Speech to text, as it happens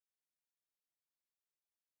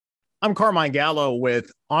I'm Carmine Gallo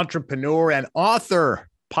with entrepreneur and author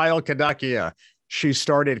Payal Kadakia. She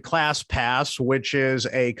started ClassPass, which is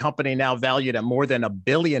a company now valued at more than $1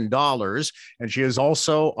 billion. And she is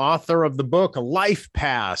also author of the book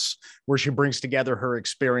LifePass, where she brings together her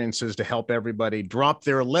experiences to help everybody drop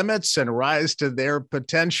their limits and rise to their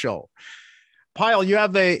potential. Payal, you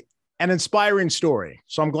have an inspiring story,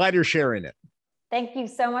 so I'm glad you're sharing it. Thank you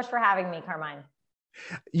so much for having me, Carmine.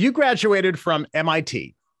 You graduated from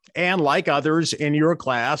MIT, and like others in your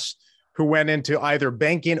class who went into either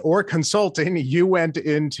banking or consulting, you went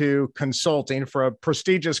into consulting for a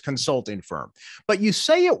prestigious consulting firm. But you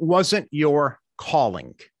say it wasn't your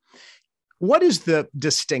calling. What is the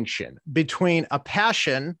distinction between a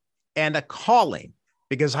passion and a calling?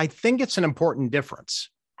 Because I think it's an important difference.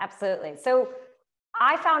 Absolutely. So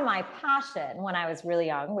I found my passion when I was really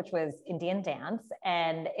young, which was Indian dance.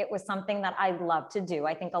 And it was something that I love to do.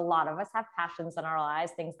 I think a lot of us have passions in our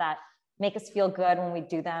lives, things that make us feel good when we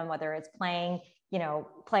do them, whether it's playing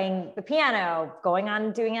the piano, going on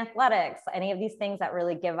and doing athletics, any of these things that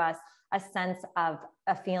really give us a sense of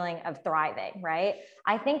a feeling of thriving, right?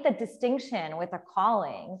 I think the distinction with a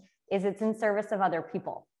calling is it's in service of other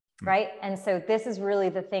people, right? And so this is really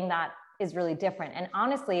the thing that is really different. And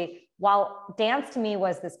honestly, while dance to me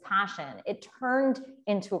was this passion, it turned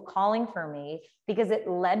into a calling for me because it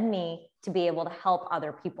led me to be able to help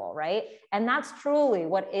other people, right? And that's truly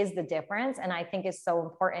what is the difference. And I think is so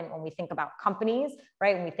important when we think about companies,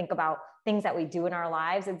 right? When we think about things that we do in our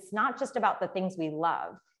lives, it's not just about the things we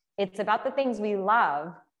love. It's about the things we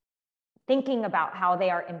love, thinking about how they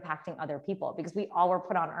are impacting other people, because we all were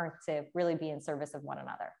put on earth to really be in service of one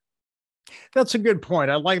another. That's a good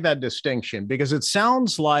point. I like that distinction because it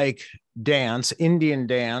sounds like dance, Indian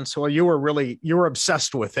dance. Well, you were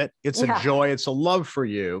obsessed with it. It's a joy. It's a love for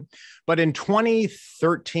you. But in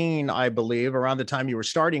 2013, I believe, around the time you were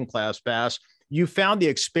starting ClassPass, you found the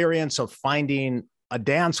experience of finding a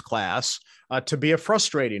dance class to be a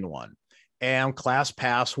frustrating one. And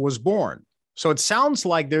ClassPass was born. So it sounds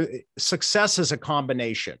like success is a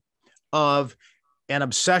combination of an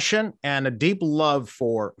obsession and a deep love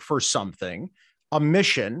for something, a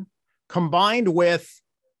mission combined with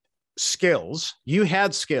skills. You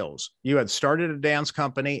had skills. You had started a dance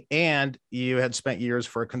company and you had spent years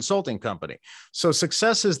for a consulting company. So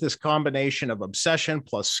success is this combination of obsession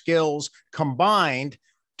plus skills combined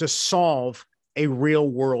to solve a real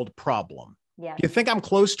world problem. Yeah. Do you think I'm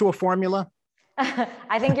close to a formula?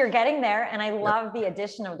 I think you're getting there. And I love the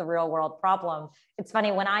addition of the real world problem. It's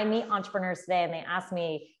funny when I meet entrepreneurs today and they ask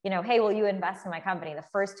me, hey, will you invest in my company? The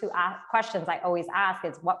first two questions I always ask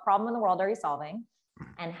is, what problem in the world are you solving?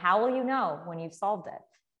 And how will you know when you've solved it?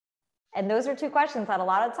 And those are two questions that a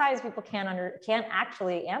lot of times people can't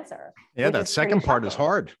actually answer. Yeah, that second part is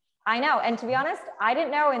hard. I know. And to be honest, I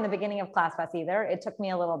didn't know in the beginning of ClassPass either. It took me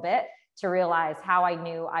a little bit to realize how I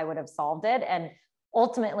knew I would have solved it. And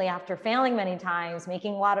ultimately, after failing many times,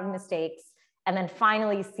 making a lot of mistakes, and then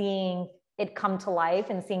finally seeing it come to life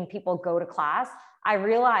and seeing people go to class, I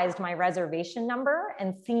realized my reservation number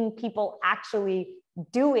and seeing people actually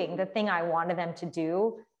doing the thing I wanted them to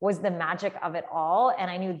do was the magic of it all. And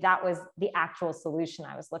I knew that was the actual solution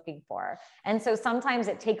I was looking for. And so sometimes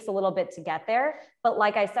it takes a little bit to get there. But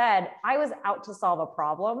like I said, I was out to solve a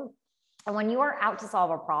problem. And when you are out to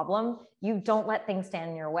solve a problem, you don't let things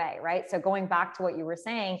stand in your way, right? So going back to what you were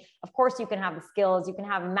saying, of course, you can have the skills, you can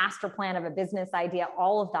have a master plan of a business idea,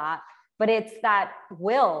 all of that. But it's that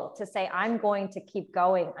will to say, I'm going to keep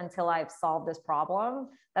going until I've solved this problem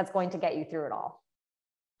that's going to get you through it all.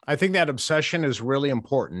 I think that obsession is really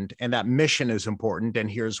important and that mission is important.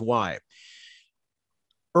 And here's why.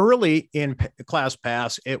 Early in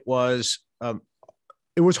ClassPass, it was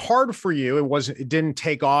hard for you. It didn't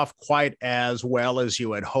take off quite as well as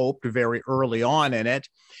you had hoped very early on in it.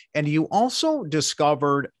 And you also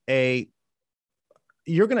discovered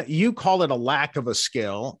you call it a lack of a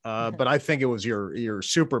skill, but I think it was your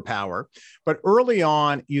superpower. But early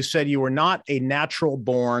on, you said you were not a natural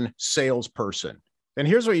born salesperson. And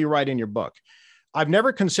here's what you write in your book. I've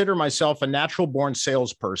never considered myself a natural born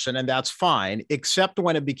salesperson, and that's fine, except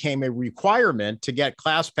when it became a requirement to get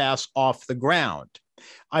ClassPass off the ground.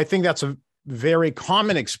 I think that's a very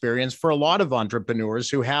common experience for a lot of entrepreneurs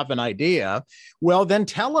who have an idea. Well, then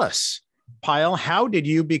tell us, Payal, how did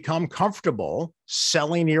you become comfortable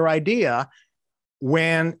selling your idea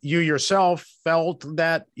when you yourself felt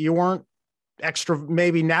that you weren't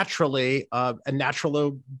maybe naturally a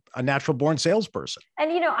natural born salesperson?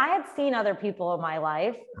 And, I had seen other people in my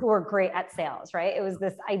life who were great at sales, right? It was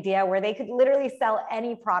this idea where they could literally sell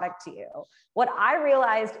any product to you. What I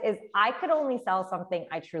realized is I could only sell something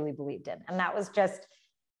I truly believed in. And that was just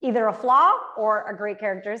either a flaw or a great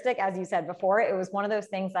characteristic. As you said before, it was one of those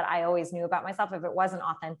things that I always knew about myself. If it wasn't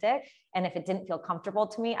authentic and if it didn't feel comfortable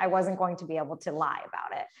to me, I wasn't going to be able to lie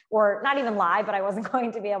about it, or not even lie, but I wasn't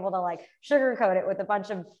going to be able to like sugarcoat it with a bunch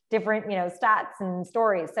of different, stats and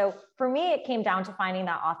stories. So for me, it came down to finding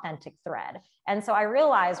that authentic thread. And so I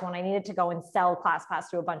realized when I needed to go and sell ClassPass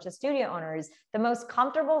to a bunch of studio owners, the most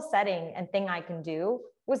comfortable setting and thing I can do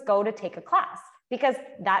was go to take a class, because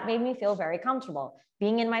that made me feel very comfortable.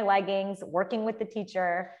 Being in my leggings, working with the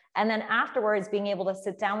teacher, and then afterwards being able to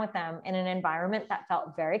sit down with them in an environment that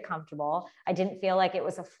felt very comfortable. I didn't feel like it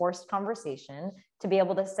was a forced conversation, to be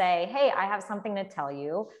able to say, hey, I have something to tell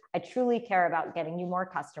you. I truly care about getting you more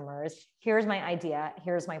customers. Here's my idea.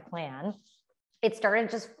 Here's my plan. It started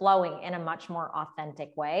just flowing in a much more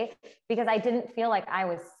authentic way, because I didn't feel like I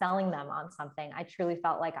was selling them on something. I truly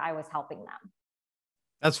felt like I was helping them.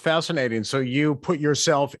 That's fascinating. So you put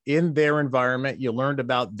yourself in their environment, you learned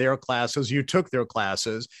about their classes, you took their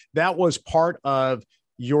classes. That was part of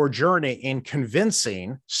your journey in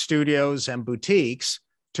convincing studios and boutiques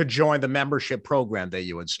to join the membership program that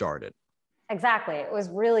you had started. Exactly. It was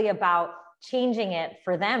really about changing it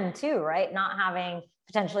for them too, right? Not having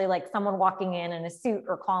potentially like someone walking in a suit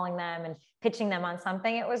or calling them and pitching them on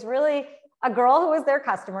something. It was really a girl who was their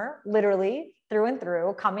customer, literally through and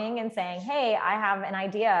through, coming and saying, hey, I have an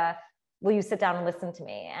idea. Will you sit down and listen to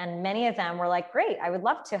me? And many of them were like, great, I would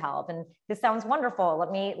love to help. And this sounds wonderful.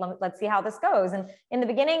 Let's see how this goes. And in the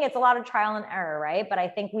beginning, it's a lot of trial and error, right? But I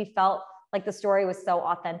think we felt like the story was so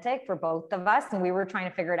authentic for both of us, and we were trying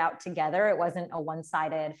to figure it out together. It wasn't a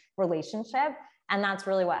one-sided relationship. And that's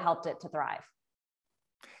really what helped it to thrive.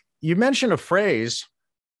 You mentioned a phrase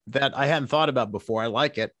that I hadn't thought about before. I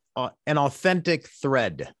like it. An authentic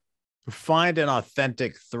thread. Find an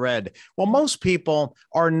authentic thread. Well, most people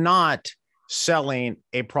are not selling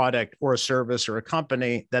a product or a service or a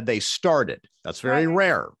company that they started. That's very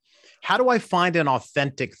rare. How do I find an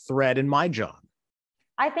authentic thread in my job?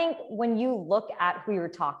 I think when you look at who you're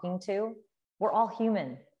talking to, we're all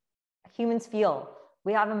human. Humans feel.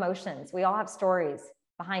 We have emotions. We all have stories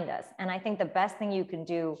behind us. And I think the best thing you can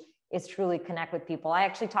do is truly connect with people. I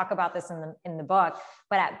actually talk about this in the book,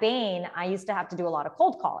 but at Bain, I used to have to do a lot of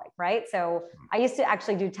cold calling, right? So I used to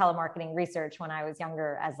actually do telemarketing research when I was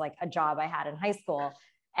younger as like a job I had in high school.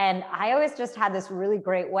 And I always just had this really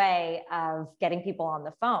great way of getting people on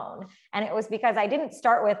the phone. And it was because I didn't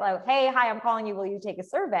start with like, hey, hi, I'm calling you. Will you take a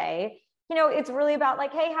survey? It's really about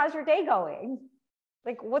like, hey, how's your day going?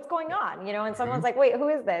 Like, what's going on? And someone's like, wait, who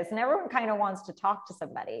is this? And everyone kind of wants to talk to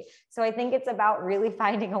somebody. So I think it's about really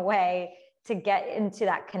finding a way to get into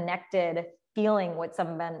that connected feeling with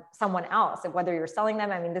someone else, and whether you're selling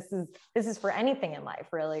them. I mean, this is for anything in life,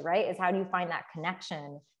 really, right? Is how do you find that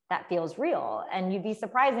connection that feels real? And you'd be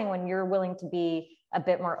surprising when you're willing to be a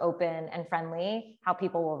bit more open and friendly, how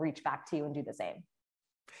people will reach back to you and do the same.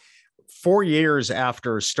 4 years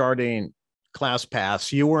after starting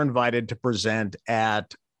ClassPass, you were invited to present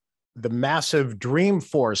at the massive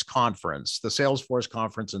Dreamforce conference, the Salesforce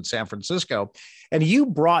conference in San Francisco, and you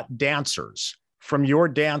brought dancers from your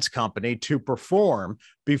dance company to perform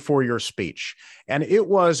before your speech. And it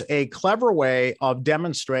was a clever way of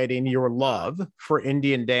demonstrating your love for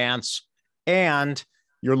Indian dance and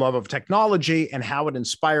your love of technology and how it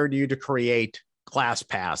inspired you to create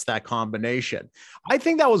ClassPass, that combination. I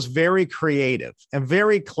think that was very creative and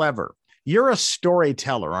very clever. You're a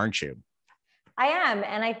storyteller, aren't you? I am.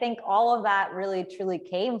 And I think all of that really, truly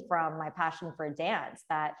came from my passion for dance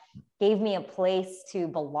that gave me a place to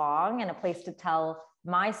belong and a place to tell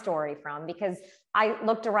my story from, because I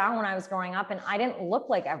looked around when I was growing up and I didn't look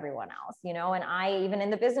like everyone else, and I, even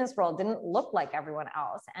in the business world, didn't look like everyone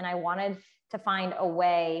else. And I wanted to find a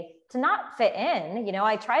way to not fit in.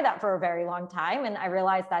 I tried that for a very long time and I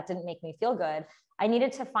realized that didn't make me feel good. I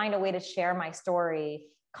needed to find a way to share my story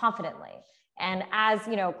confidently. And as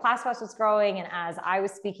ClassPass was growing and as I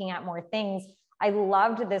was speaking at more things, I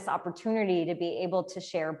loved this opportunity to be able to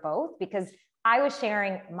share both, because I was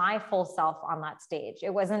sharing my full self on that stage.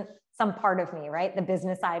 It wasn't some part of me, right? The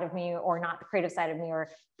business side of me, or not the creative side of me, or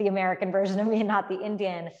the American version of me and not the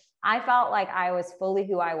Indian. I felt like I was fully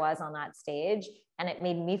who I was on that stage, and it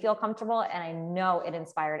made me feel comfortable. And I know it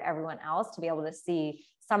inspired everyone else to be able to see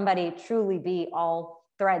somebody truly be all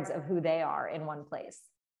threads of who they are in one place.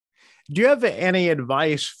 Do you have any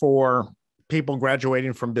advice for people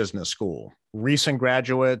graduating from business school, recent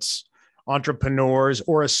graduates, entrepreneurs,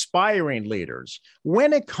 or aspiring leaders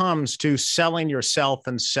when it comes to selling yourself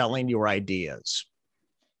and selling your ideas?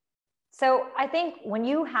 So I think when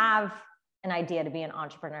you have an idea to be an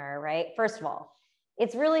entrepreneur, right? First of all,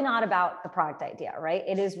 it's really not about the product idea, right?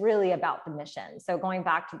 It is really about the mission. So going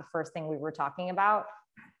back to the first thing we were talking about,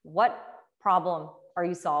 what problem are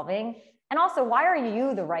you solving? And also, why are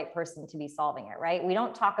you the right person to be solving it, right? We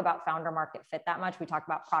don't talk about founder market fit that much. We talk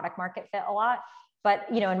about product market fit a lot. But,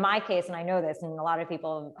 in my case, and I know this, and a lot of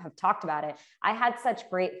people have talked about it, I had such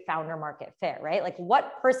great founder market fit, right? Like,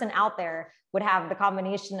 what person out there would have the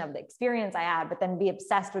combination of the experience I had, but then be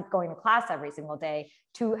obsessed with going to class every single day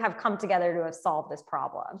to have come together to have solved this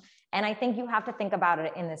problem? And I think you have to think about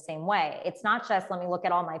it in the same way. It's not just, let me look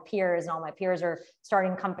at all my peers, and all my peers are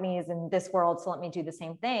starting companies in this world, so let me do the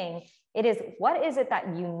same thing. It is, what is it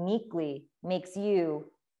that uniquely makes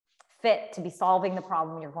you fit to be solving the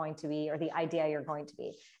problem you're going to be, or the idea you're going to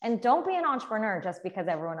be? And don't be an entrepreneur just because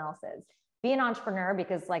everyone else is. Be an entrepreneur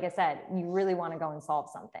because, like I said, you really want to go and solve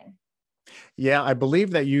something. Yeah, I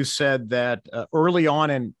believe that you said that early on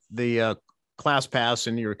in the ClassPass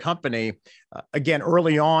in your company, again,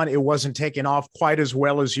 early on, it wasn't taking off quite as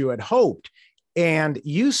well as you had hoped. And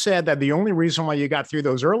you said that the only reason why you got through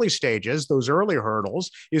those early stages, those early hurdles,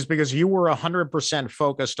 is because you were 100%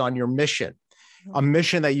 focused on your mission, a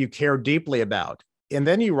mission that you care deeply about. And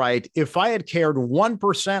then you write, if I had cared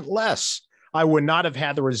 1% less, I would not have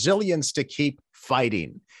had the resilience to keep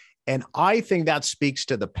fighting. And I think that speaks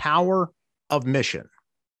to the power of mission.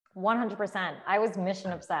 100%. I was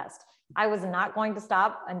mission obsessed. I was not going to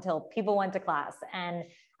stop until people went to class. And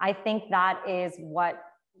I think that is what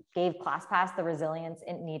gave ClassPass the resilience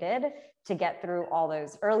it needed to get through all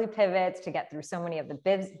those early pivots, to get through so many of the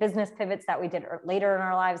business pivots that we did later in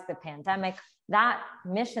our lives, the pandemic. That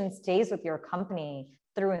mission stays with your company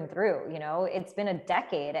through and through. It's been a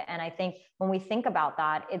decade. And I think when we think about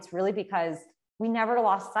that, it's really because we never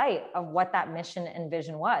lost sight of what that mission and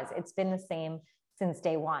vision was. It's been the same since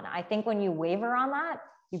day one. I think when you waver on that,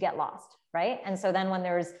 you get lost, right? And so then when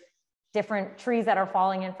there's different trees that are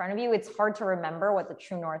falling in front of you, it's hard to remember what the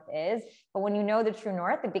true north is. But when you know the true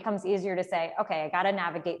north, it becomes easier to say, okay, I got to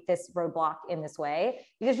navigate this roadblock in this way,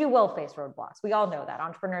 because you will face roadblocks. We all know that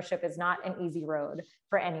entrepreneurship is not an easy road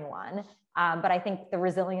for anyone. But I think the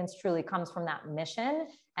resilience truly comes from that mission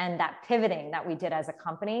and that pivoting that we did as a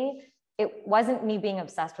company. It wasn't me being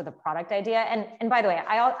obsessed with a product idea. And by the way,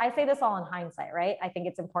 I say this all in hindsight, right? I think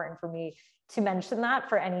it's important for me to mention that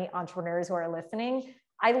for any entrepreneurs who are listening.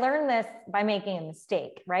 I learned this by making a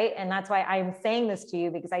mistake, right? And that's why I'm saying this to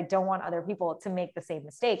you, because I don't want other people to make the same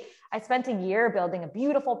mistake. I spent a year building a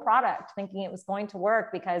beautiful product thinking it was going to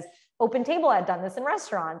work because OpenTable had done this in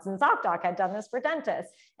restaurants and ZocDoc had done this for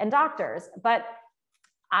dentists and doctors. But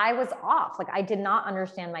I was off. Like, I did not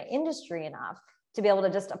understand my industry enough to be able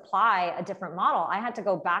to just apply a different model. I had to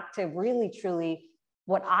go back to really, truly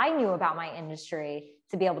what I knew about my industry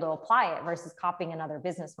to be able to apply it versus copying another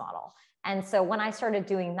business model. And so when I started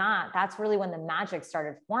doing that, that's really when the magic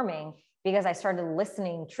started forming, because I started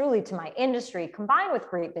listening truly to my industry combined with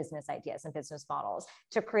great business ideas and business models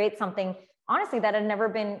to create something, honestly, that had never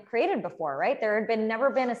been created before, right? There had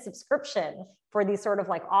never been a subscription for these sort of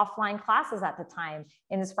like offline classes at the time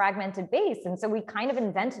in this fragmented base. And so we kind of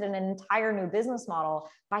invented an entire new business model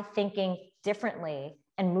by thinking differently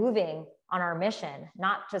and moving on our mission,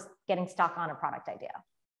 not just getting stuck on a product idea.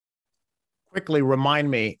 Quickly remind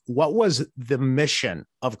me, what was the mission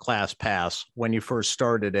of ClassPass when you first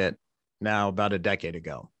started it now about a decade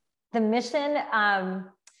ago? The mission,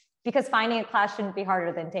 because finding a class shouldn't be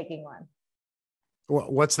harder than taking one.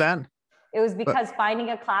 What's that? It was because finding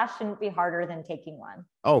a class shouldn't be harder than taking one.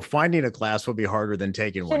 Oh, finding a class would be harder than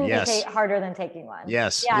taking one. Yes. Harder than taking one.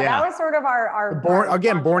 Yes. Yeah, that was sort of our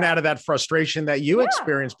born out of that frustration that you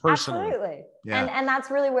experienced personally. Absolutely. Yeah. And that's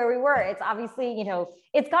really where we were. It's obviously,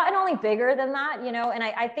 it's gotten only bigger than that, and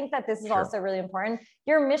I think that this is also really important.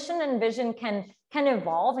 Your mission and vision can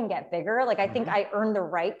evolve and get bigger. Like, I think I earned the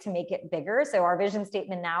right to make it bigger. So our vision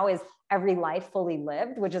statement now is every life fully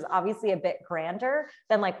lived, which is obviously a bit grander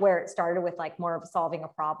than like where it started with like more of solving a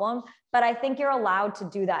problem. But I think you're allowed to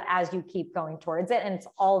do that as you keep going towards it. And it's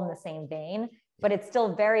all in the same vein, but it's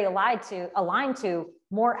still very aligned to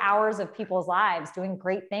more hours of people's lives doing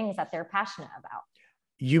great things that they're passionate about.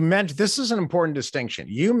 You mentioned, this is an important distinction.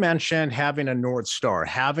 You mentioned having a North Star,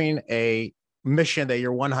 having a mission that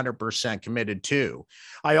you're 100% committed to.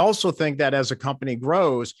 I also think that as a company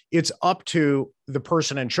grows, it's up to the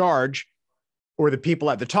person in charge or the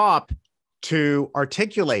people at the top to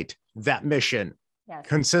articulate that mission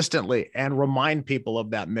consistently and remind people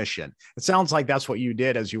of that mission. It sounds like that's what you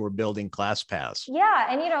did as you were building ClassPass. Yeah.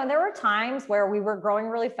 And, there were times where we were growing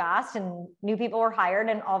really fast and new people were hired.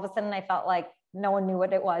 And all of a sudden I felt like no one knew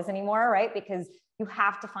what it was anymore, right? Because you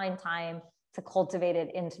have to find time to cultivate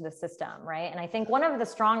it into the system, right? And I think one of the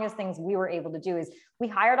strongest things we were able to do is we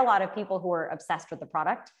hired a lot of people who were obsessed with the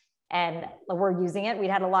product and were using it. We'd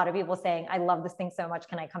had a lot of people saying, I love this thing so much,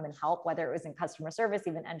 can I come and help? Whether it was in customer service,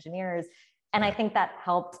 even engineers. And I think that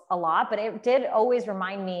helped a lot, but it did always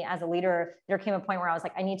remind me as a leader, there came a point where I was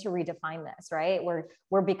like, I need to redefine this, right?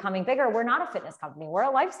 We're becoming bigger. We're not a fitness company. We're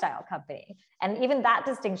a lifestyle company. And even that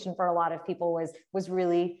distinction for a lot of people was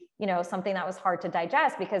really, something that was hard to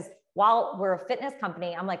digest, because while we're a fitness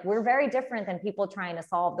company, I'm like, we're very different than people trying to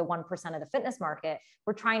solve the 1% of the fitness market.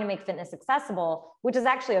 We're trying to make fitness accessible, which is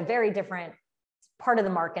actually a very different part of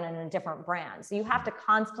the market and a different brand. So you have to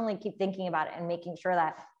constantly keep thinking about it and making sure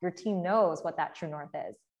that your team knows what that true north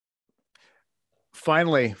is.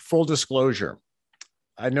 Finally, full disclosure.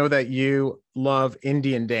 I know that you love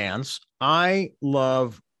Indian dance. I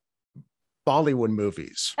love Bollywood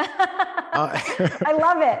movies. I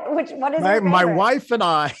love it. What is my wife and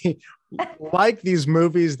I like these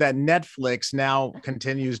movies that Netflix now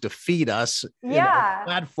continues to feed us. Yeah.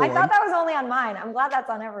 Platform. I thought that was only on mine. I'm glad that's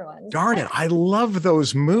on everyone's. Darn it. I love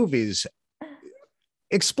those movies.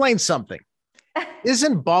 Explain something.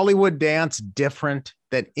 Isn't Bollywood dance different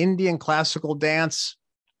than Indian classical dance?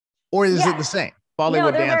 Or is it the same?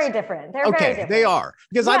 Bollywood they're dance. very different. They're very different. They are.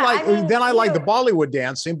 Because I like the Bollywood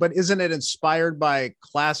dancing, but isn't it inspired by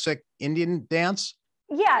classic Indian dance?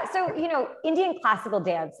 Yeah. So, Indian classical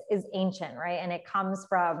dance is ancient, right? And it comes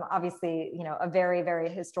from obviously, a very, very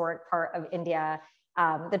historic part of India.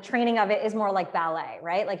 The training of it is more like ballet,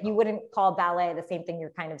 right? Like you wouldn't call ballet the same thing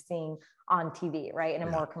you're kind of seeing on TV, right? In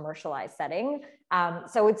a more commercialized setting.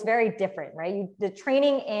 So it's very different, right? The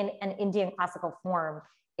training in an Indian classical form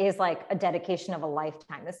is like a dedication of a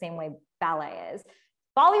lifetime, the same way ballet is.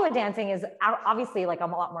 Bollywood dancing is obviously like a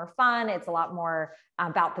lot more fun. It's a lot more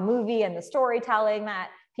about the movie and the storytelling that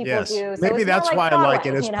people do. So maybe that's why I like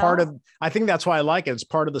it. It's part of, I think that's why I like it. It's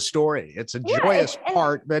part of the story. It's a joyous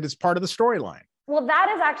part, but it's part of the storyline. Well,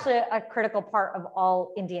 that is actually a critical part of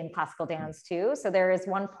all Indian classical dance too. So there is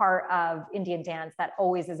one part of Indian dance that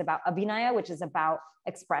always is about abhinaya, which is about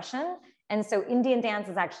expression. And so Indian dance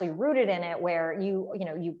is actually rooted in it, where you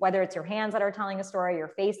whether it's your hands that are telling a story, your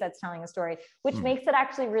face that's telling a story, which makes it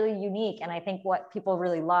actually really unique. And I think what people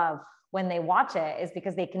really love when they watch it is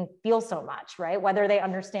because they can feel so much, right? Whether they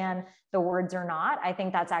understand the words or not, I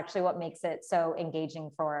think that's actually what makes it so engaging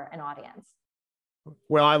for an audience.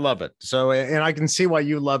 Well, I love it. So, and I can see why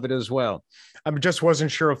you love it as well. I just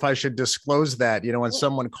wasn't sure if I should disclose that, when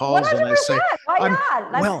someone calls 100%. and I say, why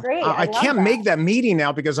not? That's great. I can't make that meeting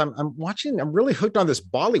now because I'm really hooked on this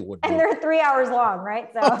Bollywood. And they're 3 hours long, right?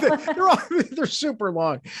 So they're super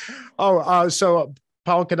long. So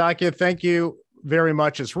Payal Kadakia, thank you very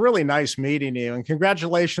much. It's really nice meeting you, and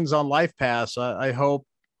congratulations on LifePass. I hope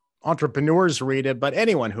entrepreneurs read it, but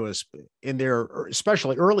anyone who is in their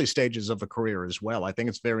especially early stages of a career as well. I think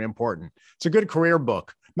it's very important. It's a good career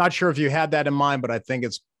book. Not sure if you had that in mind, but I think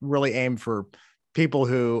it's really aimed for people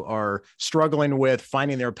who are struggling with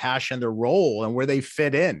finding their passion, their role, and where they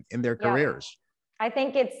fit in their careers. I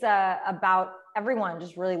think it's about everyone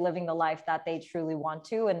just really living the life that they truly want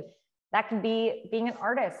to. And that could be being an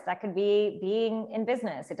artist. That could be being in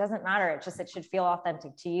business. It doesn't matter. It should feel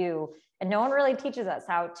authentic to you. And no one really teaches us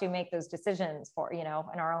how to make those decisions for, in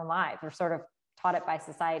our own lives. We're sort of taught it by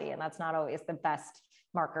society, and that's not always the best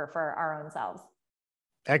marker for our own selves.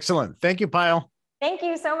 Excellent. Thank you, Payal. Thank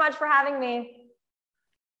you so much for having me.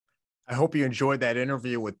 I hope you enjoyed that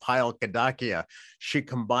interview with Payal Kadakia. She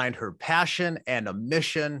combined her passion and a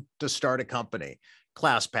mission to start a company,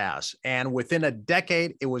 ClassPass, and within a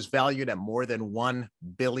decade, it was valued at more than $1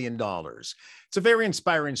 billion. It's a very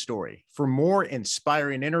inspiring story. For more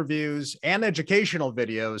inspiring interviews and educational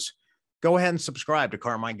videos, go ahead and subscribe to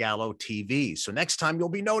Carmine Gallo TV. So next time you'll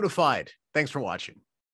be notified. Thanks for watching.